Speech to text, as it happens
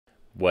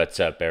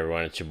What's up,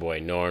 everyone? It's your boy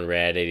Norin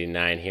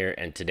Rad89 here,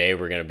 and today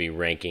we're going to be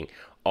ranking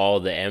all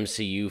the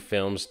MCU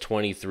films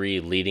 23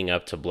 leading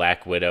up to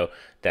Black Widow.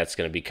 That's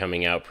going to be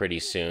coming out pretty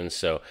soon.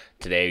 So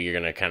today you're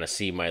going to kind of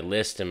see my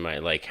list and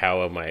my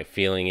how my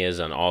feeling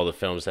is on all the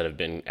films that have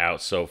been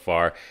out so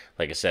far.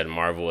 Like I said,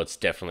 Marvel, it's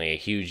definitely a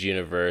huge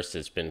universe.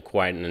 It's been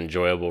quite an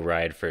enjoyable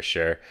ride for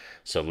sure.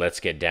 So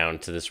let's get down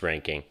to this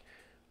ranking.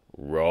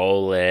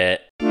 Roll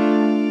it.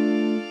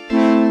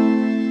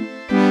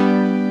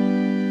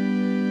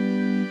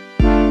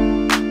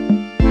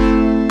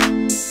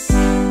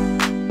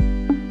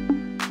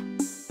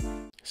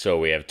 So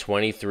we have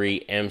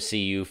 23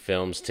 MCU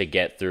films to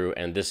get through,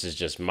 and this is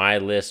just my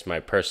list,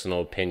 my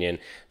personal opinion.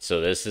 So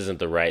this isn't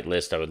the right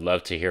list. I would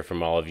love to hear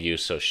from all of you.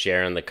 So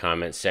share in the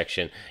comment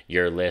section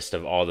your list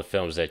of all the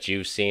films that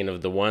you've seen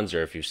of the ones,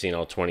 or if you've seen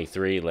all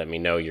 23, let me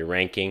know your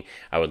ranking.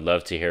 I would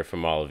love to hear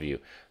from all of you.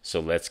 So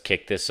let's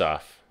kick this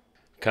off.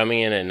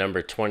 Coming in at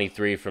number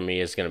 23 for me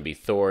is going to be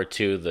Thor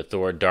 2, the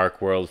Thor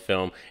Dark World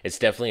film. It's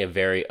definitely a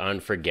very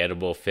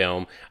unforgettable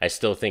film. I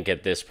still think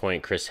at this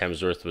point Chris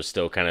Hemsworth was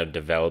still kind of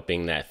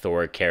developing that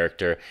Thor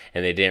character,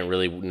 and they didn't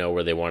really know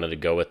where they wanted to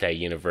go with that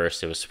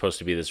universe. It was supposed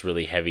to be this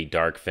really heavy,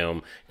 dark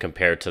film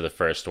compared to the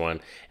first one,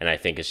 and I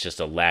think it's just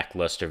a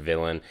lackluster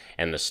villain,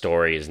 and the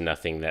story is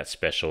nothing that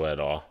special at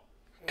all.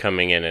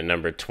 Coming in at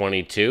number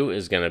 22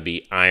 is going to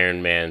be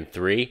Iron Man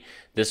 3.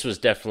 This was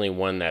definitely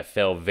one that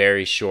fell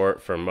very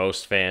short for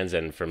most fans,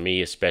 and for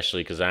me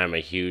especially, because I'm a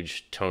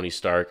huge Tony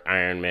Stark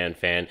Iron Man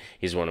fan.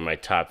 He's one of my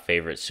top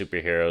favorite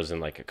superheroes in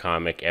like a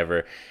comic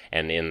ever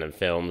and in the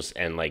films.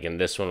 And like in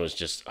this one was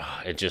just,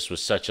 it just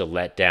was such a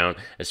letdown,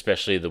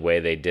 especially the way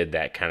they did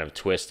that kind of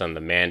twist on the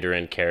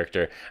Mandarin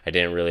character. I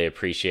didn't really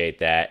appreciate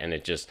that, and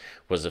it just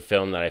was a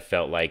film that I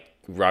felt like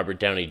Robert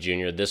Downey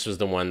Jr., this was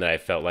the one that I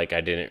felt like I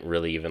didn't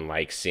really even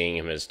like seeing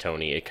him as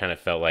Tony. It kind of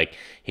felt like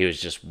he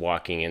was just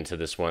walking into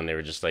this one. They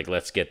were just like,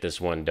 let's get this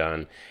one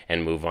done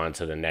and move on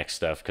to the next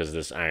stuff because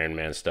this Iron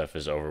Man stuff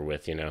is over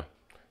with, you know?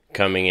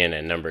 Coming in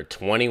at number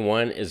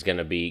 21 is going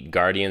to be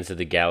Guardians of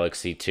the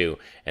Galaxy 2.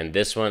 And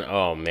this one,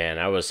 oh man,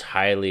 I was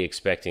highly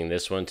expecting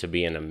this one to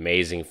be an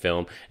amazing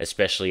film,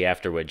 especially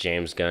after what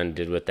James Gunn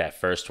did with that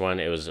first one.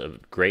 It was a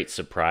great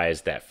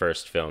surprise, that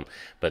first film.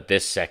 But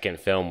this second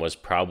film was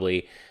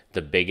probably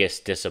the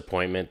biggest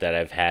disappointment that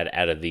I've had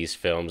out of these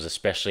films,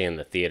 especially in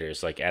the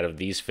theaters. Like out of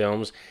these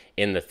films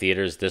in the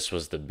theaters, this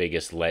was the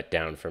biggest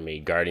letdown for me.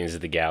 Guardians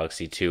of the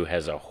Galaxy 2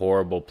 has a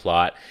horrible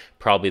plot,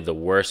 probably the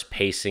worst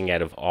pacing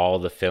out of all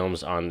the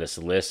films on this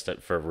list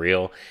for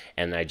real.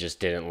 And I just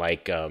didn't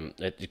like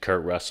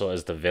Kurt Russell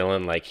as the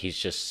villain. Like he's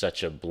just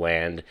such a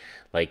bland,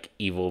 like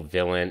evil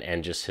villain,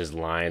 and just his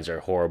lines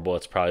are horrible.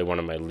 It's probably one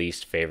of my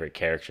least favorite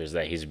characters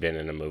that he's been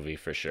in a movie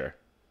for sure.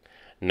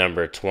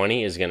 Number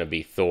 20 is going to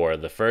be Thor.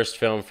 The first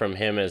film from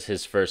him is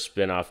his first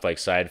spin-off like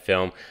side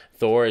film.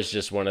 Thor is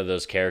just one of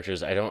those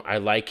characters. I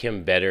like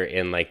him better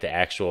in like the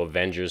actual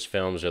Avengers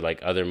films or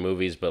like other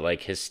movies, but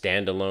like his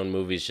standalone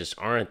movies just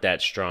aren't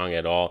that strong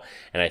at all.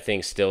 And I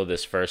think still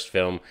this first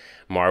film,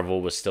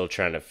 Marvel was still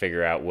trying to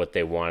figure out what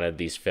they wanted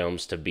these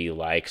films to be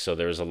like. So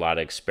there was a lot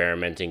of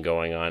experimenting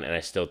going on, and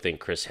I still think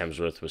Chris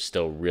Hemsworth was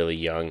still really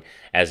young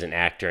as an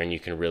actor, and you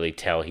can really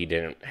tell he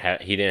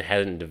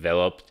hadn't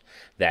developed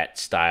that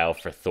style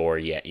for Thor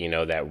yet, you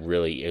know, that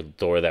really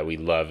Thor that we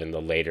love in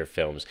the later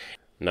films.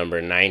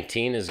 Number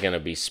 19 is going to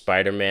be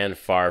Spider-Man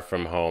Far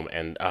From Home.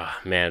 And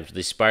man,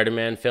 the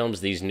Spider-Man films,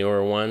 these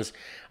newer ones,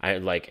 I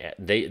like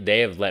they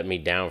have let me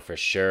down for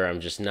sure. I'm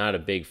just not a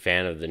big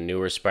fan of the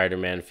newer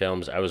Spider-Man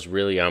films. I was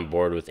really on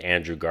board with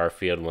Andrew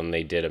Garfield when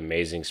they did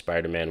Amazing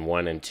Spider-Man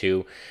 1 and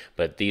 2,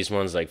 but these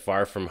ones like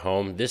Far From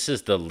Home, this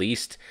is the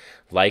least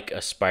like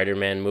a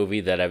Spider-Man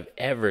movie that I've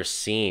ever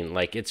seen.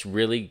 Like it's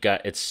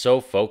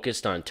so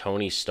focused on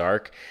Tony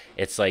Stark.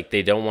 It's like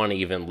they don't want to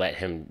even let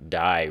him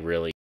die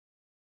really.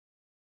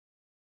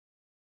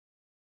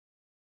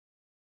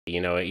 You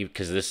know,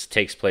 because this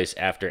takes place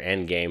after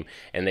Endgame,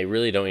 and they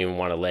really don't even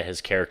want to let his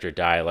character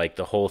die. Like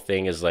the whole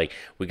thing is like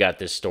we got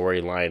this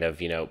storyline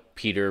of, you know,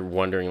 Peter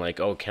wondering like,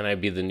 oh, can I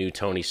be the new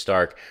Tony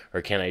Stark,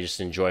 or can I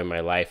just enjoy my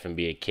life and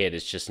be a kid?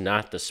 It's just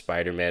not the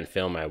Spider-Man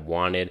film I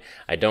wanted.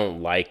 I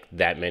don't like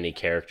that many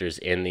characters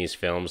in these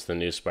films, the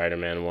new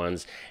Spider-Man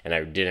ones, and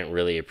I didn't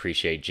really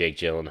appreciate Jake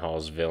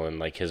Gyllenhaal's villain,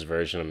 like his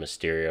version of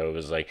Mysterio. It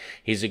was like,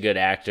 he's a good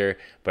actor,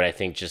 but I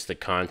think just the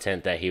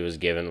content that he was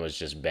given was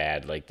just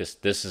bad. Like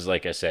this is,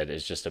 like I said,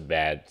 is just a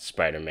bad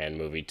Spider-Man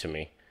movie to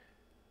me.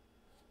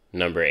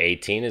 Number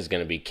 18 is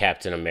going to be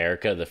Captain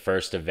America, the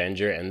First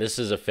Avenger, and this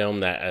is a film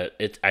that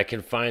I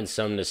can find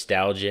some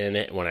nostalgia in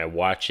it when I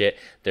watch it.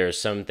 There are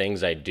some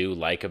things I do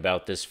like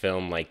about this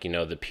film, like, you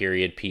know, the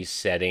period piece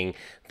setting,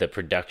 The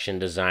production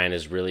design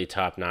is really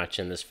top notch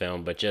in this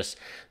film, but just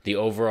the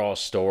overall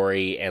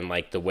story and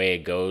like the way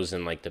it goes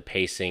and like the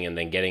pacing, and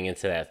then getting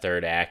into that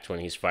third act when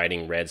he's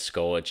fighting Red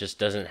Skull, it just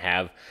doesn't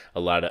have a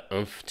lot of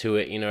oomph to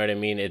it. You know what I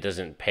mean? It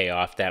doesn't pay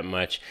off that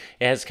much.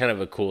 It has kind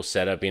of a cool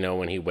setup,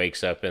 when he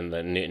wakes up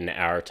in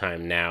our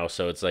time now.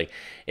 So it's like,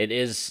 it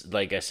is,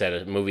 like I said,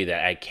 a movie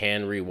that I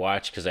can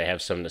rewatch because I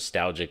have some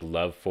nostalgic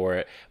love for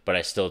it, but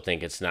I still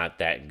think it's not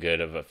that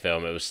good of a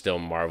film. It was still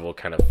Marvel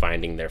kind of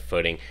finding their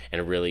footing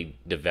and really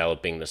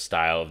developing the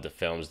style of the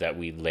films that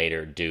we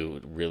later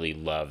do really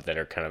love, that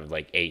are kind of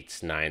like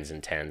 8s, 9s,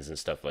 and 10s and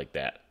stuff like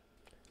that.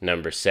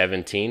 Number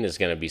 17 is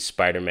going to be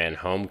Spider-Man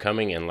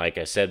Homecoming, and like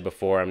I said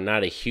before, I'm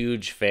not a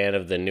huge fan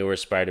of the newer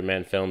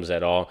Spider-Man films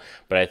at all,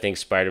 but I think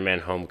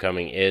Spider-Man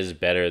Homecoming is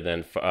better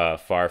than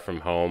Far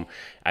From Home.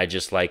 I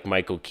just like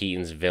Michael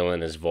Keaton's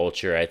villain as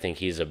Vulture. I think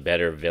he's a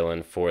better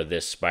villain for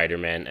this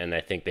Spider-Man, and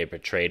I think they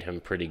portrayed him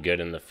pretty good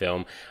in the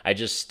film. I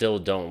just still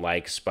don't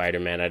like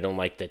Spider-Man. I don't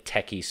like the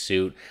techie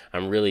suit.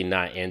 I'm really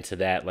not into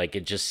that. Like,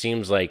 it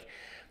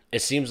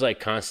seems like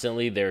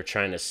constantly they're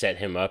trying to set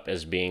him up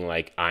as being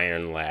like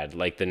Iron Lad,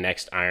 like the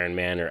next Iron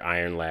Man or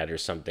Iron Lad or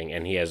something.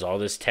 And he has all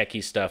this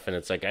techie stuff, and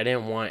it's like, I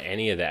didn't want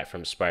any of that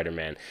from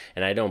Spider-Man.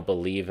 And I don't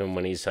believe him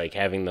when he's like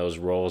having those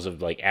roles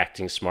of like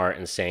acting smart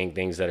and saying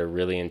things that are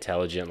really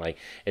intelligent. Like,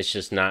 it's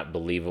just not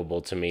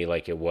believable to me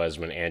like it was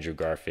when Andrew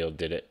Garfield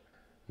did it.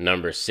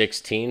 Number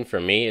 16 for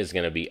me is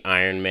going to be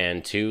Iron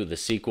Man 2, the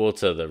sequel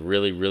to the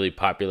really, really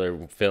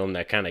popular film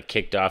that kind of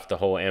kicked off the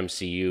whole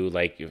MCU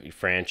like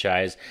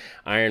franchise.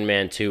 Iron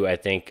Man 2, I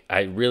think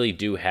I really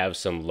do have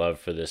some love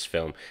for this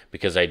film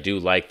because I do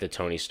like the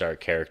Tony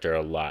Stark character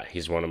a lot.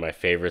 He's one of my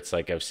favorites,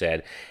 like I've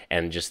said,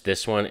 and just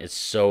this one, it's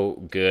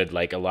so good.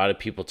 Like, a lot of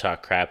people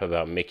talk crap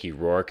about Mickey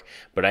Rourke,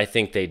 but I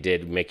think they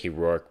did Mickey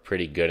Rourke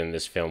pretty good in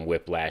this film,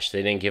 Whiplash.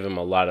 They didn't give him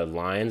a lot of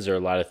lines or a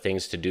lot of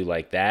things to do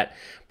like that,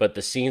 but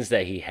the scenes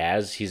that he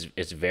has,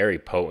 it's very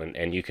potent,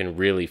 and you can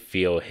really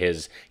feel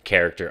his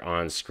character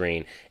on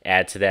screen.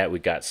 Add to that, we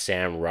got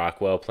Sam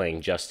Rockwell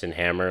playing Justin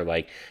Hammer.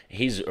 Like,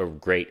 he's a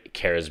great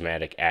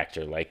charismatic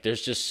actor. Like,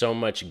 there's just so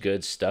much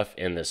good stuff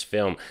in this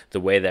film.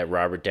 The way that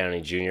Robert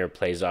Downey Jr.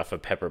 plays off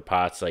of Pepper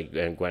Potts, like,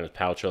 and Gwyneth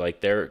Paltrow,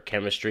 like, their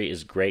chemistry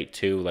is great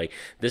too. Like,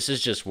 this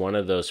is just one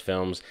of those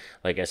films,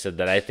 like I said,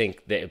 that I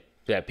think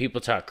that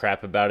people talk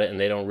crap about it and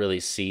they don't really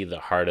see the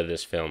heart of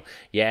this film.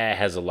 Yeah, it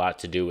has a lot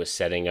to do with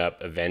setting up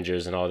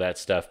Avengers and all that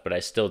stuff, but I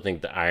still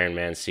think the Iron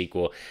Man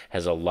sequel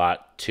has a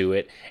lot to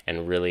it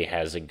and really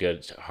has a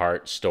good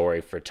heart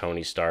story for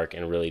Tony Stark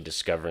and really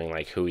discovering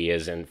like who he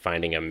is and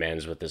finding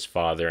amends with his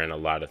father and a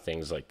lot of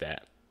things like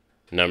that.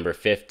 Number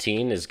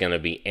 15 is going to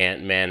be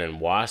Ant-Man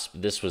and Wasp.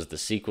 This was the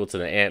sequel to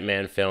the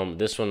Ant-Man film.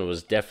 This one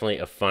was definitely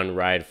a fun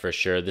ride for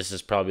sure. This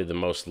is probably the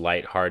most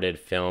lighthearted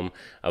film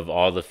of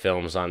all the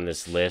films on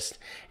this list.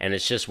 And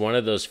it's just one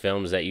of those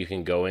films that you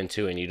can go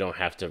into and you don't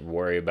have to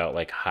worry about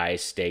like high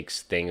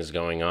stakes things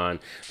going on,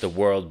 the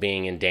world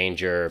being in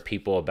danger, or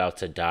people about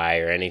to die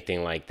or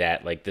anything like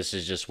that. Like, this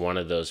is just one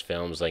of those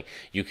films, like,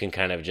 you can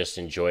kind of just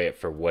enjoy it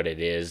for what it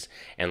is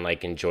and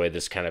like enjoy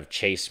this kind of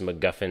Chase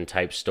MacGuffin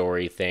type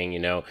story thing,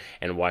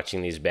 and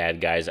watching these bad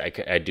guys.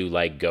 I do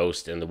like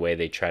Ghost and the way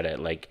they try to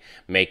like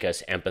make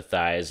us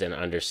empathize and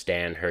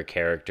understand her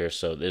character.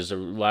 So there's a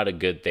lot of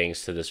good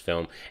things to this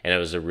film, and it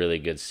was a really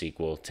good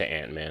sequel to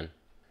Ant-Man.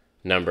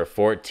 Number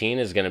 14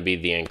 is going to be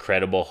The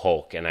Incredible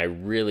Hulk, and I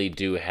really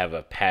do have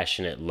a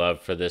passionate love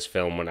for this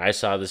film. When I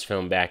saw this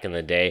film back in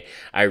the day,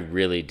 I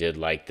really did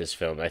like this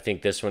film. I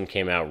think this one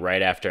came out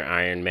right after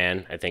Iron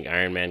Man. I think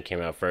Iron Man came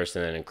out first,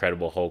 and then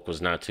Incredible Hulk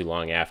was not too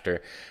long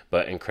after.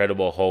 But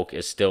Incredible Hulk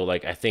is still,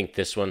 like, I think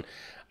this one,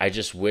 I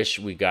just wish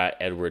we got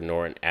Edward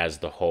Norton as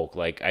the Hulk.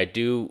 Like, I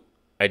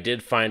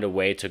did find a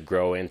way to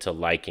grow into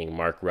liking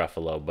Mark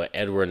Ruffalo, but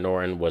Edward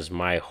Norton was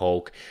my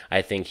Hulk.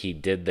 I think he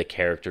did the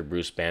character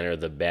Bruce Banner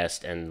the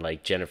best, and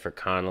like Jennifer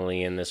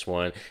Connelly in this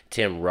one,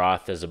 Tim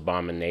Roth as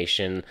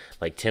Abomination,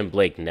 like Tim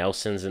Blake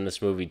Nelson's in this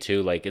movie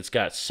too. Like, it's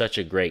got such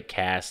a great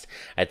cast.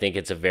 I think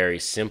it's a very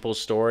simple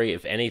story.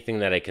 If anything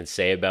that I can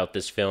say about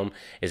this film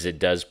is it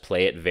does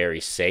play it very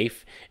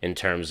safe in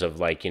terms of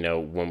like,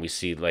 when we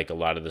see like a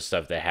lot of the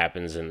stuff that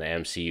happens in the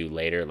MCU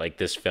later, like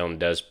this film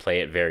does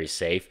play it very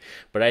safe.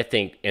 But I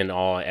think in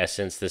all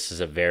essence, this is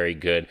a very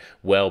good,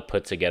 well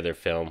put together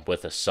film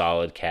with a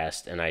solid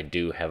cast, and I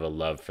do have a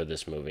love for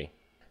this movie.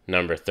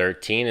 Number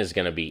 13 is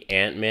going to be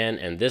Ant-Man,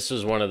 and this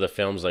was one of the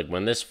films, like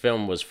when this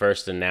film was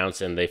first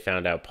announced and they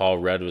found out Paul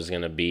Rudd was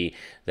going to be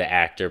the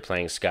actor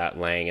playing Scott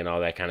Lang and all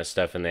that kind of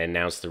stuff, and they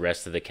announced the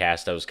rest of the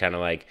cast, I was kind of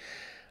like,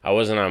 I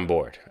wasn't on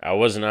board. I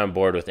wasn't on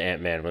board with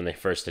Ant-Man when they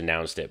first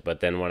announced it. But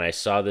then when I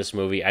saw this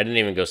movie, I didn't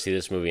even go see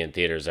this movie in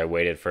theaters. I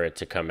waited for it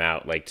to come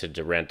out, like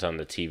to rent on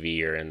the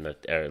TV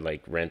or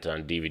like rent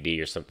on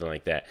DVD or something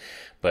like that.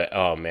 But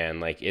oh man,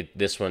 like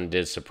this one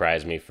did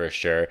surprise me for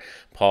sure.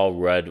 Paul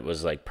Rudd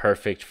was like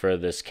perfect for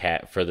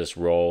this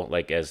role,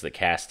 like as the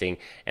casting.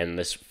 And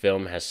this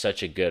film has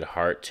such a good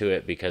heart to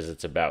it because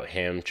it's about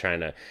him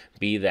trying to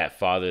be that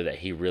father that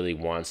he really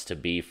wants to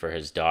be for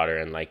his daughter.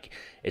 And like,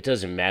 it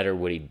doesn't matter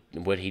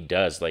what he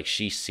does, like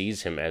she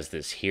sees him as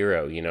this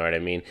hero, you know what I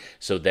mean?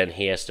 So then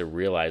he has to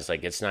realize,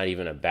 like, it's not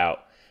even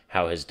about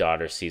how his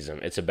daughter sees him.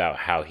 It's about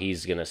how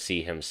he's going to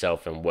see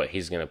himself and what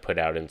he's going to put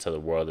out into the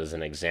world as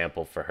an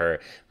example for her,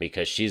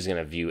 because she's going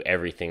to view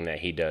everything that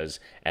he does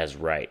as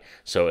right.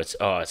 So it's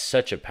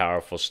such a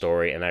powerful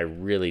story, and I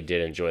really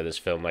did enjoy this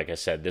film. Like I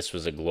said, this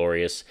was a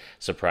glorious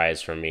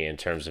surprise for me in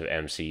terms of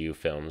MCU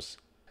films.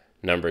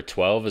 Number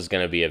 12 is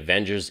going to be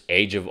Avengers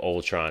Age of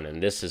Ultron,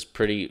 and this is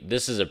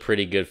a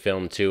pretty good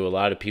film too. A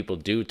lot of people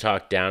do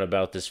talk down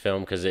about this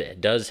film because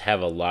it does have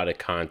a lot of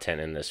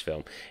content in this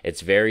film. It's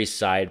very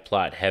side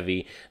plot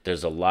heavy.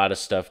 There's a lot of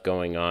stuff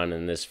going on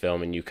in this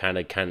film, and you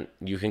can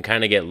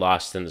kind of get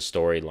lost in the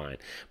storyline.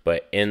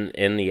 But in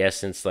the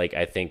essence, like,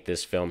 I think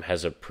this film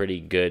has a pretty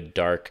good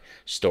dark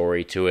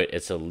story to it.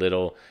 It's a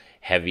little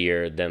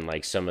heavier than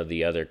like some of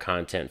the other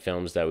content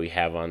films that we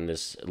have on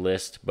this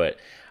list, but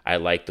I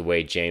like the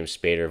way James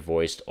Spader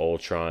voiced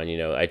Ultron. You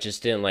know, I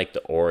just didn't like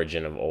the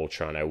origin of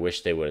Ultron. I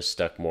wish they would have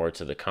stuck more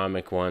to the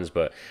comic ones,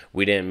 but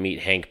we didn't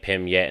meet Hank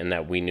Pym yet, and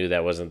that we knew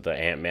that wasn't the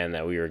Ant-Man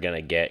that we were going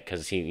to get,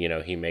 because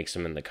he makes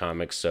him in the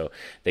comics. So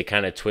they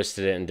kind of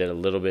twisted it and did a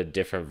little bit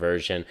different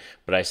version,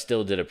 but I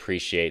still did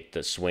appreciate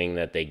the swing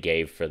that they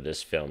gave for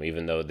this film.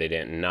 Even though they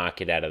didn't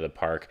knock it out of the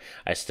park,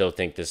 I still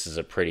think this is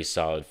a pretty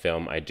solid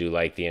film. I do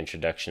like the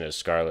introduction of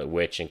Scarlet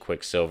Witch and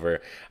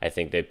Quicksilver. I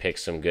think they picked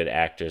some good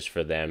actors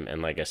for them,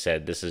 and like I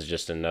said, this is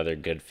just another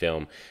good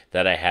film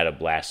that I had a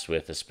blast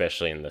with,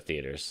 especially in the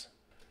theaters.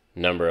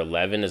 Number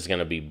 11 is going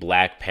to be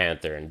Black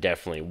Panther, and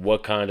definitely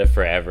Wakanda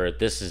Forever.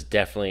 This is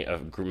definitely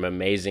an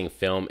amazing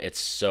film. It's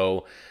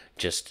so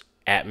just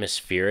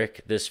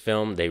atmospheric, this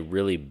film. They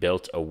really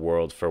built a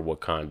world for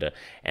Wakanda,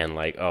 and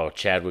like, oh,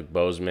 Chadwick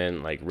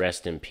Boseman, like,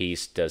 rest in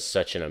peace, does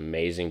such an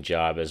amazing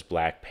job as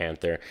Black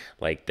Panther.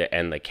 Like,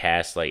 the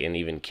cast, like, and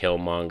even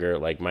Killmonger,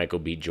 like Michael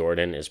B.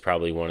 Jordan, is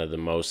probably one of the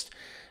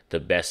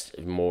best,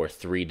 more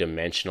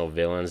three-dimensional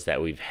villains that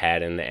we've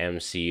had in the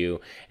MCU.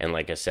 And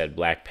like I said,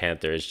 Black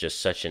Panther is just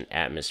such an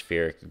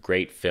atmospheric,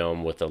 great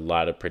film with a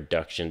lot of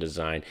production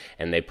design,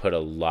 and they put a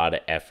lot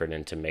of effort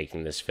into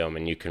making this film,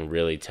 and you can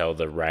really tell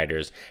the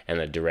writers and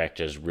the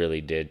directors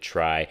really did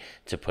try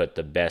to put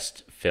the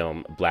best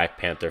film, Black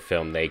Panther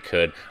film they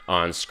could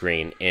on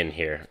screen in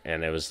here.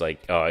 And it was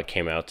like, oh, it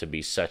came out to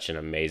be such an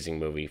amazing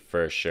movie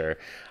for sure.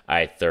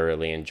 I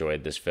thoroughly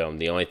enjoyed this film.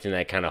 The only thing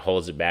that kind of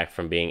holds it back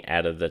from being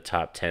out of the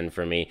top 10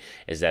 for me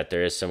is that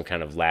there is some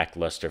kind of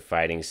lackluster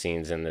fighting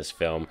scenes in this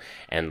film,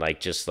 and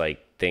like, just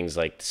like things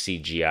like the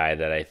CGI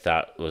that I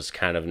thought was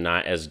kind of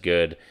not as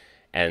good,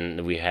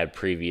 and we had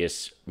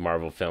previous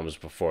Marvel films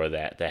before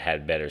that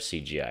had better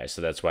CGI.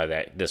 So that's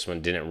why this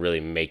one didn't really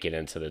make it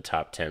into the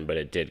top 10, but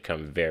it did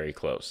come very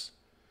close.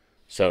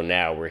 So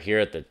now we're here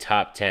at the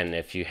top 10.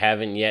 If you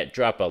haven't yet,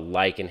 drop a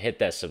like and hit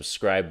that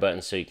subscribe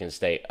button so you can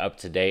stay up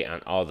to date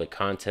on all the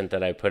content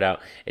that I put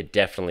out. It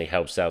definitely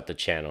helps out the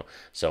channel.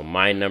 So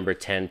my number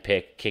 10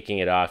 pick, kicking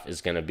it off,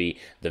 is going to be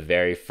the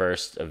very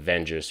first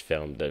Avengers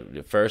film.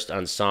 The first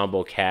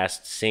ensemble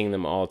cast, seeing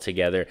them all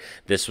together.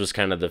 This was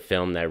kind of the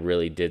film that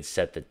really did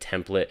set the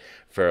template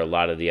for a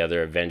lot of the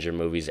other Avenger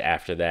movies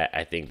after that.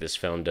 I think this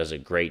film does a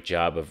great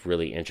job of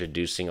really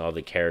introducing all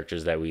the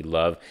characters that we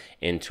love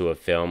into a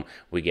film.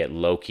 We get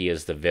Loki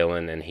as the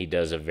villain, and he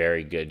does a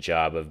very good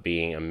job of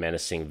being a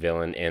menacing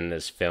villain in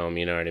this film,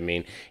 you know what I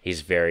mean?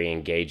 He's very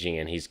engaging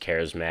and he's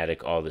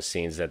charismatic, all the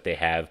scenes that they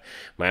have.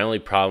 My only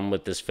problem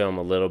with this film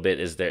a little bit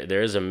is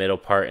there is a middle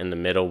part in the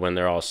middle when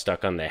they're all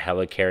stuck on the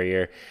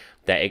helicarrier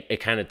that it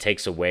kind of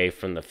takes away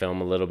from the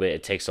film a little bit.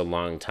 It takes a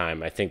long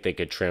time. I think they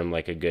could trim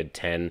like a good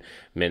 10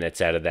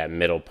 minutes out of that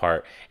middle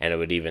part, and it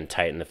would even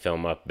tighten the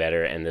film up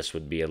better, and this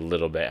would be a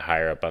little bit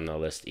higher up on the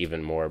list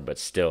even more. But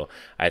still,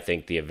 I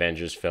think the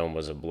Avengers film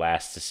was a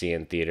blast to see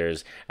in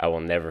theaters. I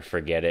will never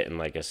forget it, and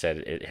like I said,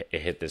 it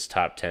hit this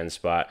top 10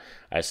 spot.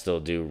 I still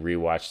do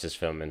rewatch this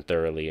film and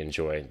thoroughly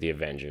enjoy the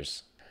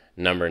Avengers.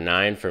 Number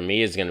 9 for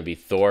me is going to be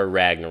Thor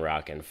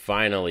Ragnarok, and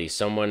finally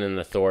someone in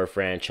the Thor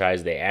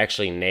franchise, they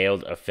actually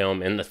nailed a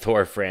film in the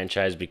Thor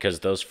franchise, because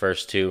those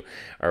first two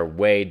are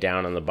way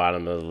down on the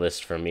bottom of the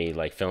list for me,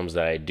 like films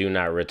that I do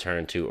not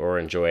return to or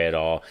enjoy at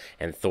all,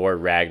 and Thor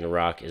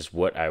Ragnarok is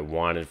what I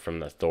wanted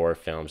from the Thor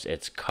films.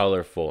 It's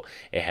colorful,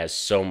 it has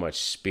so much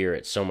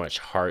spirit, so much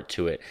heart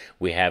to it.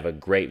 We have a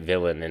great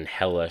villain in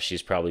Hela.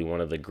 She's probably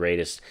one of the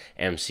greatest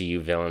MCU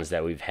villains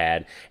that we've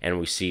had, and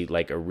we see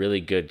like a really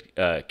good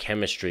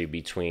chemistry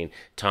between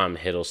Tom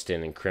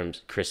Hiddleston and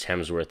Chris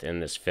Hemsworth in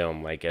this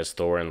film, like as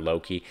Thor and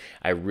Loki.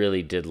 I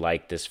really did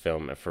like this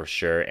film for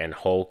sure, and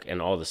Hulk and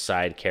all the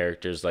side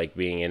characters like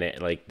being in it,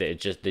 like they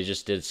just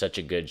did such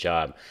a good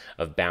job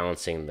of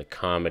balancing the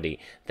comedy,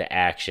 the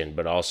action,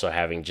 but also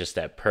having just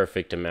that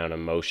perfect amount of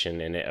emotion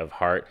in it, of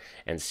heart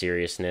and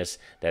seriousness,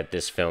 that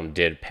this film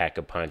did pack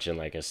a punch. And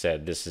like I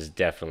said, this is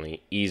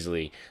definitely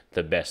easily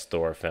the best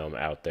Thor film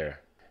out there.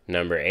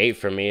 Number 8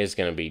 for me is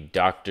going to be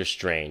Doctor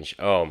Strange.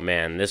 Oh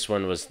man, this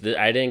one was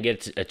I didn't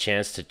get a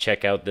chance to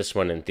check out this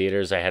one in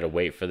theaters. I had to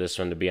wait for this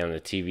one to be on the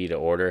TV to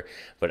order,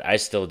 but I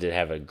still did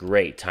have a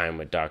great time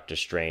with Doctor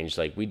Strange.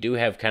 Like, we do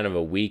have kind of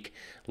a weak,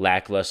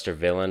 lackluster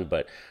villain,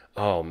 but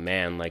oh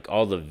man, like,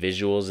 all the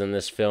visuals in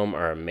this film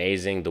are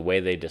amazing. The way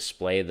they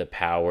display the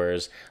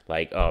powers,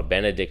 like, oh,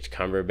 Benedict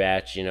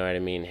Cumberbatch, you know what I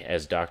mean,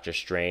 as Doctor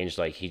Strange,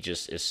 like, he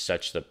just is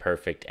such the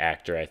perfect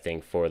actor, I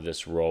think, for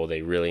this role.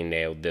 They really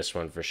nailed this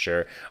one for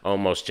sure.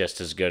 Almost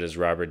just as good as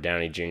Robert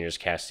Downey Jr.'s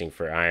casting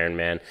for Iron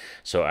Man.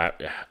 So I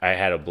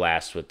had a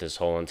blast with this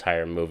whole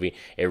entire movie.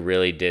 It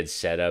really did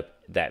set up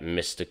that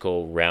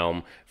mystical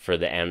realm for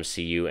the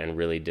MCU and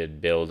really did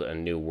build a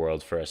new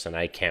world for us. And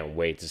I can't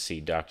wait to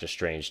see Doctor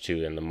Strange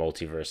 2 in the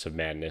Multiverse of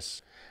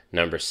Madness.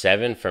 Number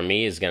 7 for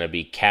me is going to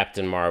be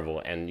Captain Marvel.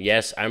 And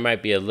yes, I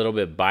might be a little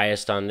bit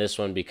biased on this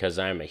one because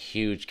I'm a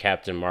huge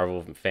Captain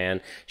Marvel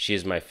fan. She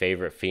is my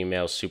favorite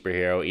female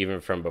superhero, even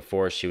from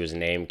before she was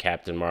named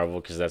Captain Marvel,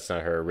 because that's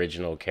not her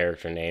original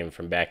character name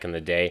from back in the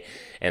day.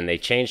 And they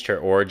changed her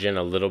origin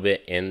a little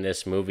bit in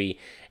this movie.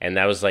 And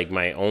that was like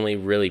my only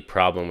really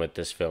problem with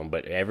this film.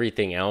 But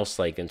everything else,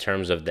 like in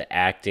terms of the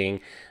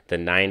acting, the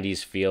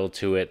 90s feel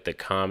to it, the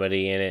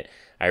comedy in it,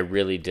 I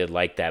really did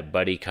like that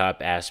buddy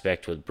cop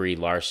aspect with Brie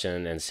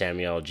Larson and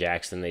Samuel L.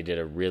 Jackson. They did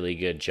a really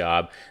good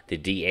job. The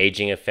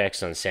de-aging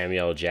effects on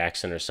Samuel L.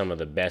 Jackson are some of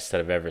the best that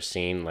I've ever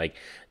seen. Like,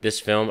 this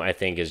film, I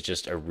think, is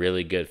just a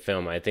really good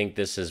film. I think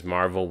this is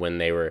Marvel when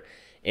they were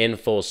in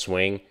full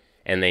swing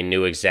and they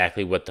knew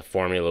exactly what the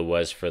formula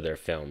was for their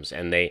films.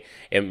 And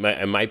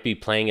it might be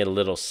playing it a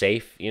little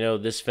safe, you know,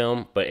 this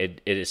film, but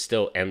it is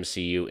still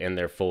MCU in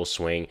their full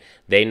swing.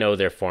 They know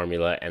their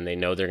formula, and they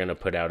know they're going to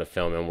put out a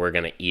film, and we're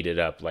going to eat it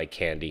up like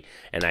candy.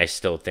 And I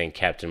still think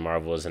Captain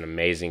Marvel is an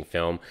amazing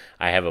film.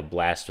 I have a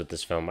blast with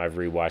this film. I've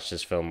rewatched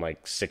this film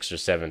like 6 or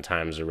 7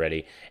 times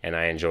already, and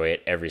I enjoy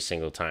it every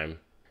single time.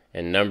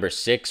 And number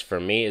 6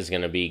 for me is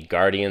going to be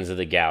Guardians of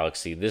the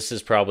Galaxy. This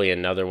is probably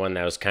another one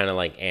that was kind of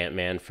like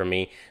Ant-Man for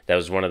me. That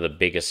was one of the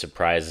biggest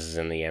surprises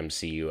in the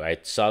MCU. I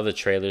saw the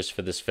trailers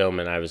for this film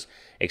and I was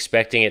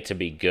expecting it to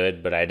be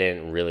good, but I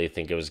didn't really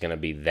think it was going to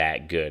be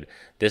that good.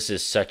 This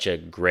is such a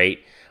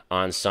great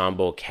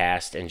ensemble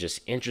cast and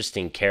just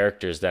interesting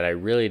characters that I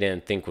really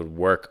didn't think would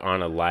work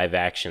on a live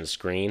action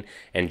screen,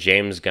 and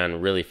James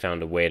Gunn really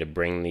found a way to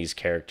bring these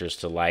characters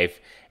to life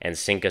and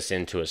sink us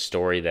into a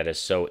story that is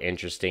so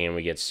interesting, and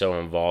we get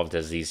so involved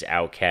as these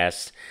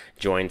outcasts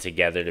join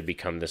together to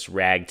become this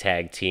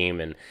ragtag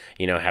team and,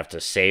 you know, have to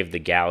save the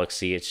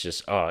galaxy. It's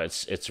just, oh,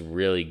 it's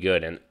really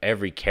good, and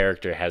every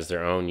character has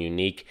their own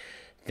unique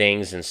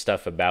things and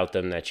stuff about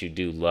them that you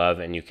do love,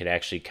 and you could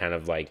actually kind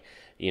of like,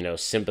 you know,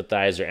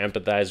 sympathize or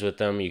empathize with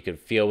them. You could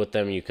feel with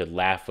them. You could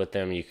laugh with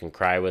them. You can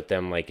cry with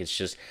them. Like, it's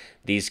just,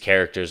 these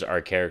characters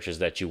are characters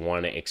that you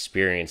want to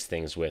experience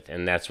things with.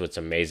 And that's what's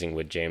amazing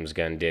what James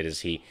Gunn did,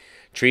 is he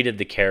treated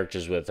the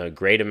characters with a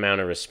great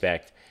amount of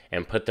respect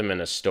and put them in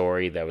a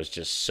story that was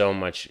just so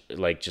much,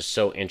 like, just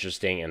so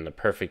interesting and the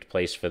perfect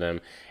place for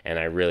them. And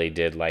I really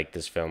did like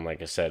this film.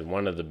 Like I said,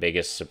 one of the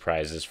biggest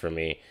surprises for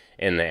me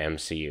in the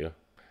MCU.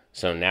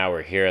 So now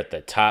we're here at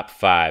the top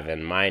 5,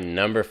 and my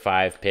number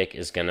 5 pick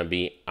is going to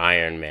be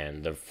Iron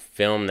Man, the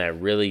film that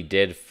really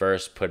did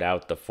first put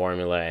out the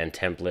formula and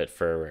template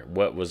for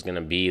what was going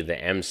to be the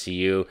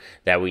MCU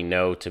that we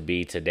know to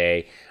be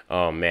today.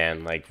 Oh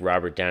man, like,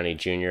 Robert Downey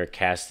Jr.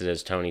 casted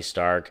as Tony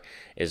Stark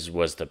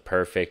was the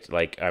perfect,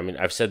 like, I mean,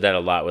 I've said that a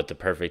lot with the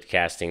perfect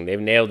casting.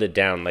 They've nailed it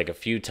down like a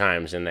few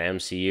times in the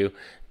MCU.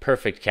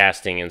 Perfect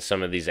casting in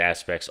some of these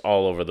aspects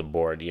all over the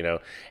board, you know,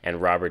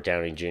 and Robert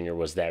Downey Jr.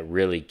 was that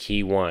really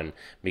key one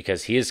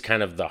because he is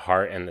kind of the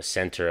heart and the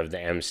center of the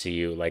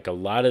MCU. Like, a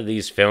lot of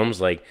these films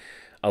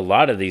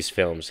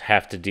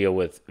have to deal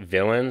with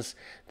villains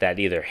that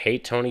either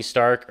hate Tony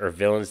Stark or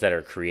villains that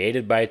are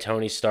created by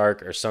Tony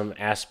Stark, or some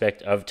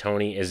aspect of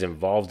Tony is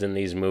involved in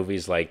these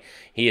movies. Like,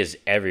 he is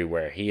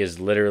everywhere. He is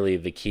literally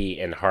the key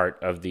and heart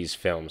of these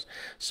films.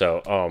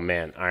 So, oh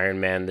man,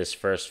 Iron Man, this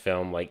first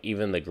film, like,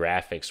 even the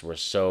graphics were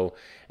so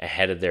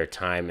ahead of their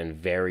time and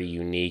very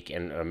unique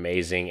and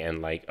amazing,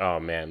 and like, oh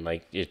man,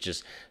 like, it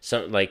just,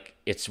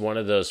 it's one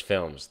of those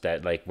films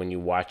that, like, when you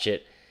watch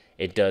it,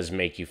 it does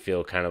make you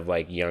feel kind of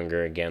like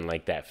younger again,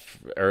 like that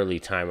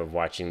early time of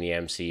watching the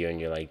MCU, and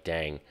you're like,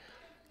 dang,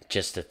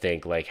 just to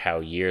think like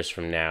how years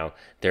from now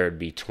there would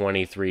be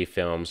 23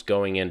 films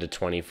going into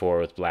 24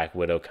 with Black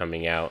Widow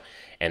coming out,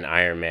 and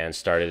Iron Man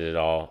started it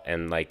all.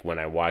 And like, when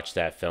I watch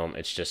that film,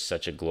 it's just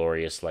such a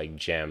glorious like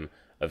gem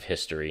of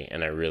history,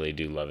 and I really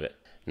do love it.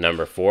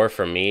 Number 4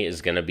 for me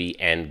is going to be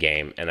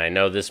Endgame. And I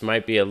know this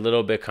might be a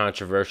little bit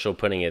controversial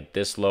putting it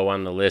this low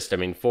on the list. I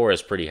mean, 4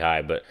 is pretty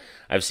high, but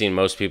I've seen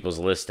most people's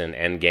list and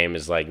Endgame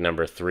is like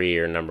number 3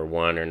 or number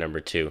 1 or number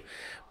 2.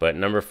 But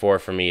number 4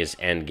 for me is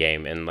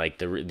Endgame. And like,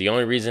 the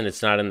only reason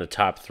it's not in the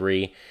top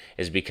 3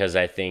 is because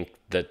I think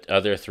the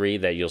other 3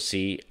 that you'll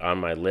see on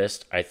my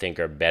list, I think,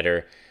 are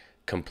better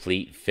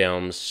complete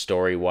films,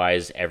 story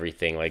wise,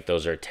 everything. Like,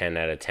 those are 10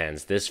 out of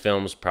 10s. This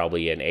film's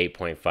probably an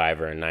 8.5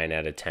 or a 9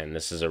 out of 10.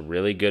 This is a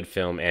really good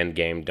film,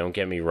 Endgame. Don't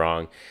get me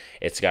wrong.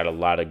 It's got a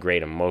lot of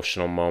great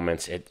emotional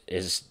moments. It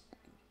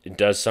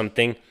does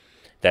something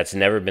that's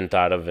never been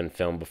thought of in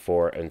film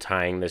before, and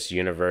tying this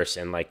universe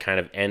and like kind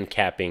of end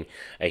capping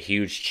a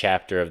huge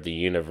chapter of the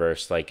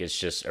universe. Like, it's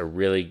just a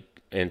really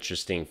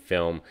interesting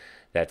film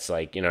that's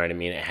like, you know what I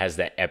mean? It has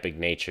that epic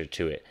nature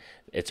to it.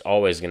 It's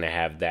always going to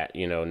have that,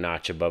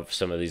 notch above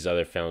some of these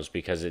other films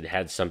because it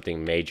had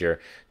something major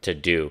to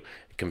do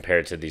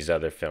compared to these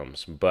other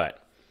films.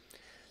 But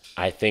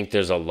I think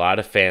there's a lot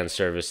of fan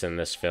service in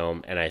this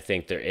film, and I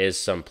think there is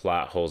some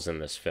plot holes in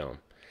this film.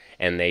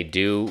 And they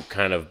do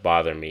kind of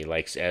bother me.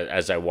 Like,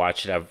 as I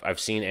watch it,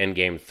 I've seen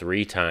Endgame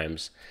 3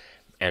 times,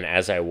 and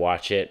as I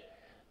watch it,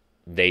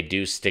 they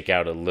do stick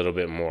out a little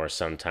bit more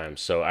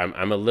sometimes. So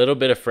I'm a little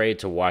bit afraid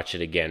to watch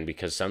it again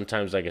because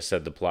sometimes, like I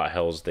said, the plot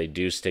holes, they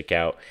do stick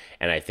out.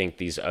 And I think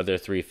these other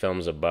 3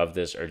 films above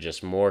this are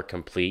just more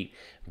complete,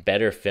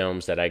 better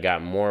films that I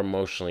got more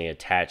emotionally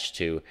attached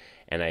to.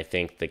 And I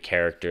think the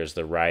characters,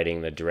 the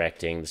writing, the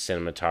directing, the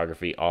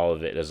cinematography, all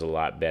of it is a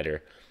lot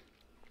better.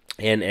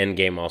 And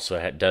Endgame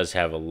also does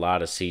have a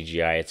lot of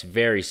CGI. It's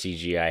very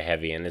CGI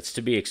heavy, and it's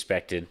to be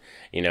expected,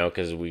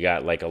 because we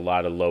got like a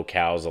lot of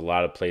locales, a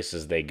lot of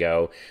places they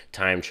go,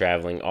 time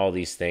traveling, all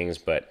these things.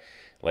 But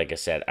like I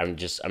said, I'm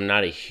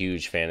not a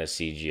huge fan of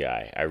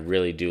CGI. I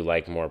really do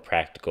like more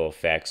practical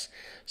effects.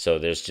 So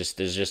there's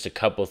just a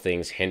couple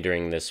things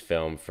hindering this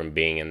film from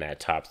being in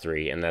that top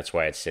 3, and that's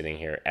why it's sitting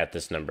here at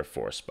this number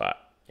 4 spot.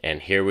 And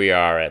here we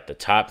are at the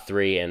top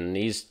 3, and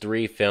these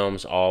 3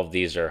 films, all of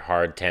these are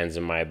hard 10s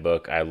in my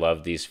book. I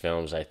love these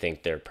films. I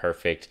think they're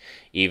perfect,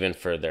 even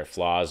for their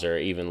flaws or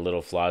even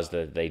little flaws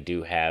that they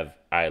do have.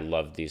 I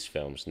love these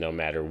films, no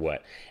matter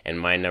what. And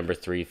my number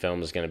 3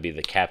 film is going to be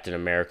the Captain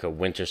America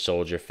Winter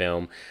Soldier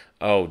film.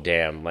 Oh,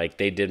 damn, like,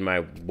 they did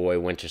my boy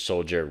Winter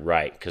Soldier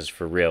right, because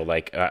for real,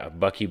 like,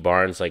 Bucky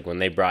Barnes, like, when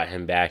they brought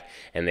him back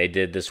and they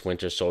did this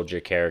Winter Soldier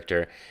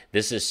character,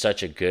 this is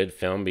such a good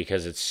film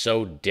because it's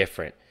so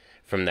different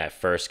from that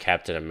first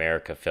Captain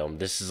America film.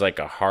 This is like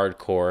a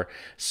hardcore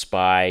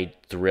spy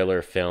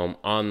thriller film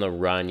on the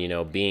run,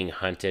 being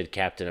hunted.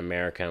 Captain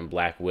America and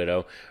Black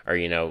Widow, or,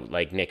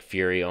 like Nick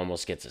Fury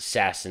almost gets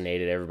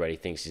assassinated. Everybody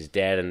thinks he's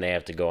dead, and they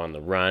have to go on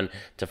the run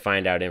to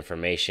find out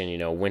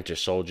information. Winter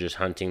Soldier's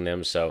hunting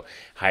them, so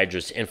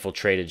Hydra's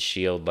infiltrated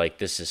S.H.I.E.L.D. Like,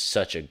 this is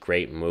such a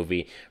great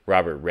movie.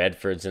 Robert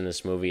Redford's in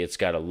this movie. It's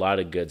got a lot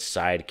of good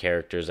side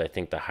characters. I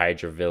think the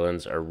Hydra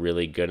villains are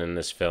really good in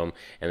this film,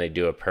 and they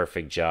do a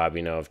perfect job,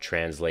 of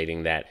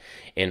translating that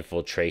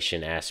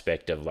infiltration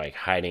aspect of like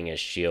hiding a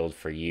shield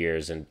for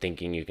years and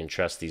thinking you can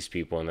trust these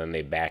people, and then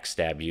they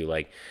backstab you.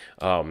 Like,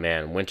 oh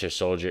man, Winter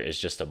Soldier is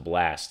just a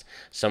blast.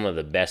 Some of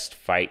the best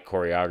fight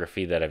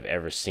choreography that I've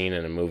ever seen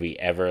in a movie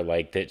ever.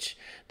 Like, that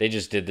they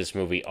just did this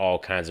movie all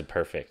kinds of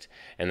perfect,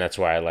 and that's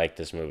why I like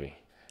this movie.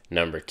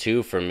 Number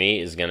 2 for me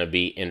is going to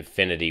be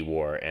Infinity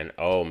War. And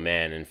oh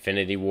man,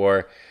 Infinity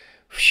War,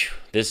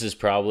 this is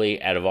probably,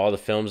 out of all the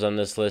films on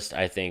this list,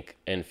 I think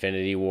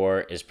Infinity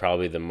War is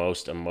probably the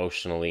most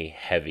emotionally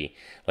heavy.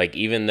 Like,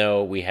 even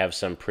though we have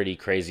some pretty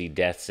crazy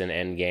deaths in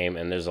Endgame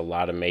and there's a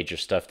lot of major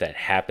stuff that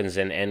happens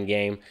in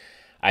Endgame,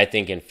 I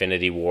think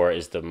Infinity War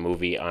is the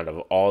movie out of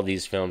all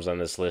these films on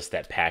this list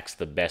that packs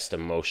the best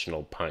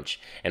emotional punch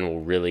and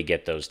will really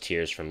get those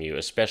tears from you,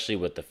 especially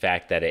with the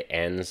fact that it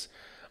ends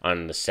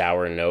on the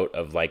sour note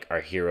of like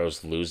our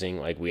heroes losing.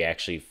 Like, we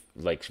actually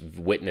like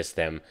witness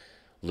them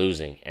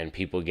losing and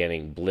people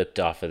getting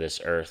blipped off of this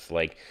earth.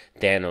 Like,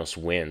 Thanos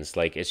wins.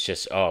 Like, it's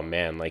just, oh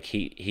man, like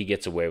he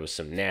gets away with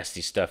some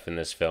nasty stuff in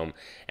this film,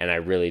 and I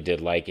really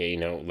did like it.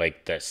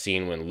 Like that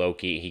scene when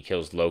he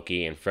kills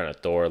Loki in front of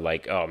Thor.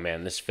 Like, oh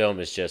man, this film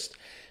is just,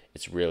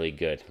 it's really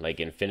good. Like,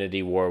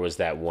 Infinity War was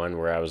that one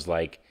where I was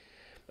like,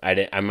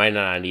 I might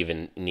not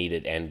even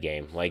needed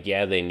Endgame. Like,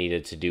 yeah, they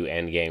needed to do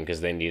Endgame because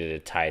they needed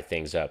to tie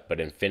things up, but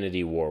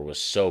Infinity War was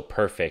so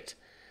perfect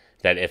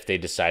that if they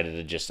decided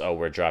to just,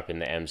 we're dropping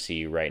the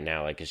MCU right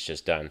now, like, it's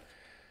just done,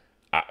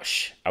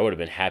 I would have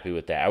been happy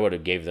with that. I would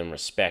have gave them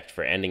respect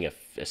for ending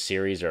a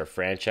series or a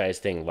franchise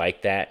thing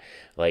like that.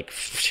 Like,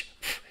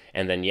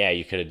 and then, yeah,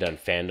 you could have done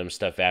fandom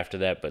stuff after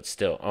that, but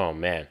still, oh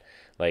man.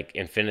 Like,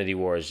 Infinity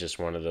War is just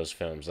one of those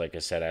films. Like I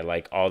said, I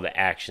like all the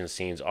action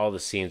scenes. All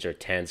the scenes are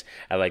tense.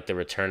 I like the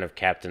return of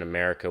Captain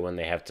America when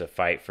they have to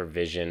fight for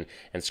Vision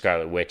and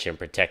Scarlet Witch and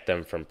protect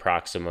them from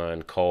Proxima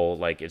and Cole.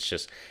 Like,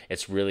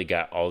 it's really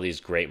got all these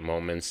great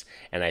moments.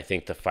 And I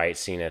think the fight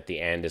scene at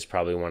the end is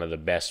probably one of the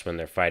best when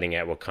they're fighting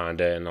at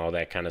Wakanda and all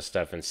that kind of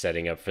stuff and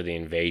setting up for the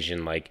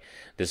invasion. Like,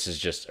 this is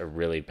just a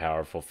really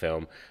powerful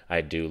film.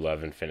 I do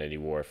love Infinity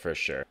War for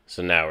sure.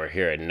 So now we're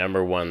here at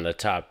number 1, the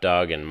top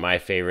dog, and my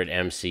favorite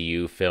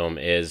MCU film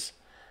is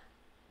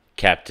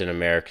Captain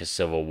America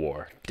Civil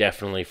War.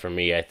 definitely for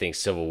me, I think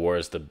Civil War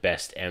is the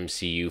best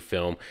MCU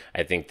film.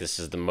 I think this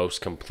is the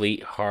most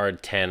complete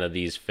hard 10 of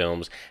these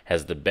films,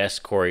 has the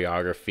best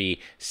choreography,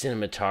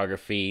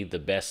 cinematography, the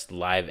best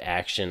live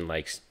action,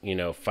 like,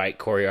 fight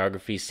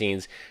choreography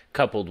scenes,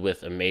 coupled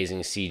with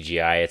amazing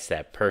CGI. It's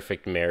that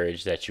perfect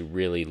marriage that you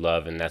really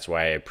love, and that's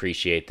why I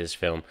appreciate this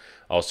film.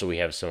 Also, we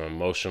have some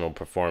emotional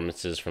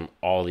performances from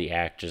all the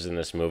actors in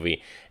this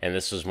movie, and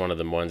this was one of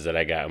the ones that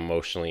I got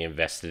emotionally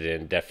invested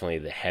in, definitely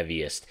the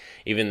heaviest.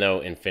 Even though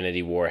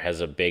Infinity War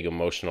has a big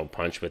emotional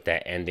punch with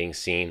that ending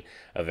scene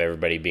of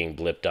everybody being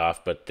blipped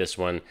off, but this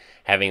one,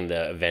 having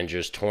the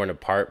Avengers torn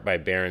apart by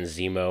Baron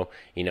Zemo,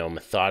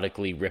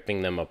 methodically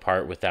ripping them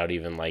apart without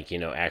even,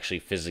 actually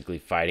physically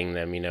fighting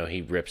them.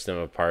 He rips them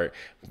apart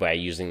by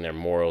using their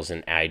morals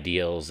and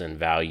ideals and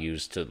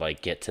values to,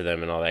 get to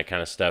them and all that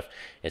kind of stuff.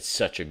 It's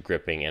such a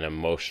gripping and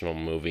emotional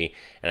movie,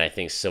 and I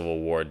think Civil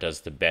War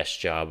does the best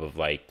job of,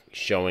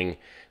 showing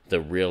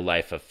the real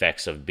life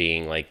effects of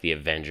being like the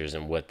Avengers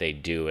and what they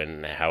do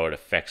and how it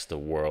affects the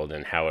world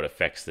and how it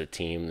affects the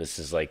team. This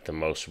is the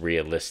most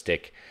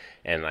realistic,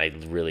 and I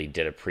really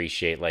did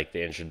appreciate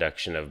the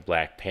introduction of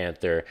Black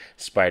Panther,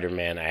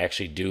 Spider-Man. I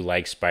actually do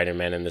like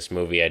Spider-Man in this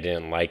movie. I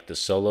didn't like the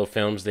solo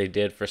films they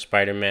did for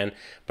Spider-Man,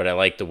 but I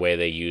like the way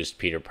they used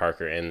Peter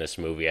Parker in this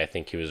movie. I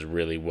think he was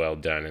really well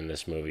done in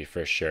this movie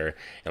for sure.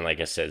 And like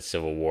I said,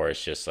 Civil War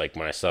is just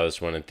when I saw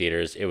this one in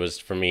theaters, it was,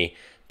 for me,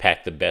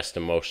 packed the best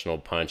emotional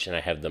punch, and I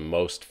have the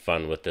most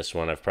fun with this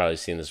one. I've probably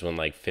seen this one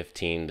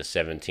 15 to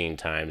 17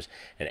 times,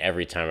 and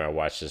every time I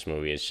watch this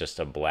movie, it's just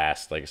a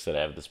blast. Like I said,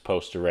 I have this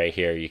poster right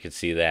here. You can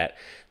see that.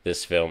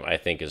 This film, I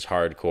think, is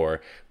hardcore.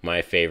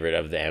 My favorite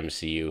of the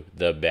MCU,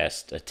 the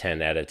best, a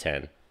 10 out of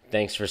 10.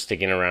 Thanks for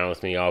sticking around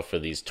with me all for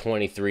these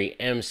 23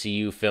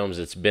 MCU films.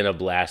 It's been a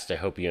blast. I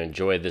hope you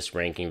enjoyed this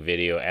ranking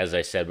video. As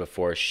I said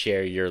before,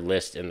 share your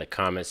list in the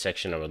comment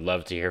section. I would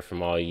love to hear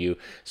from all of you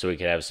so we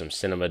could have some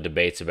cinema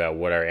debates about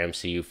what our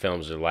MCU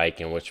films are like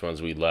and which ones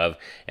we love.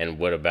 And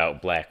what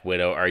about Black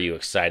Widow? Are you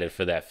excited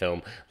for that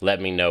film? Let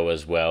me know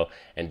as well.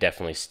 And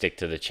definitely stick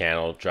to the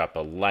channel. Drop a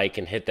like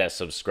and hit that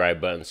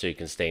subscribe button so you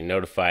can stay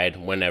notified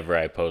whenever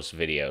I post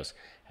videos.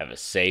 Have a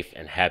safe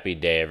and happy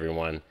day,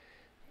 everyone.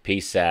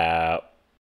 Peace out.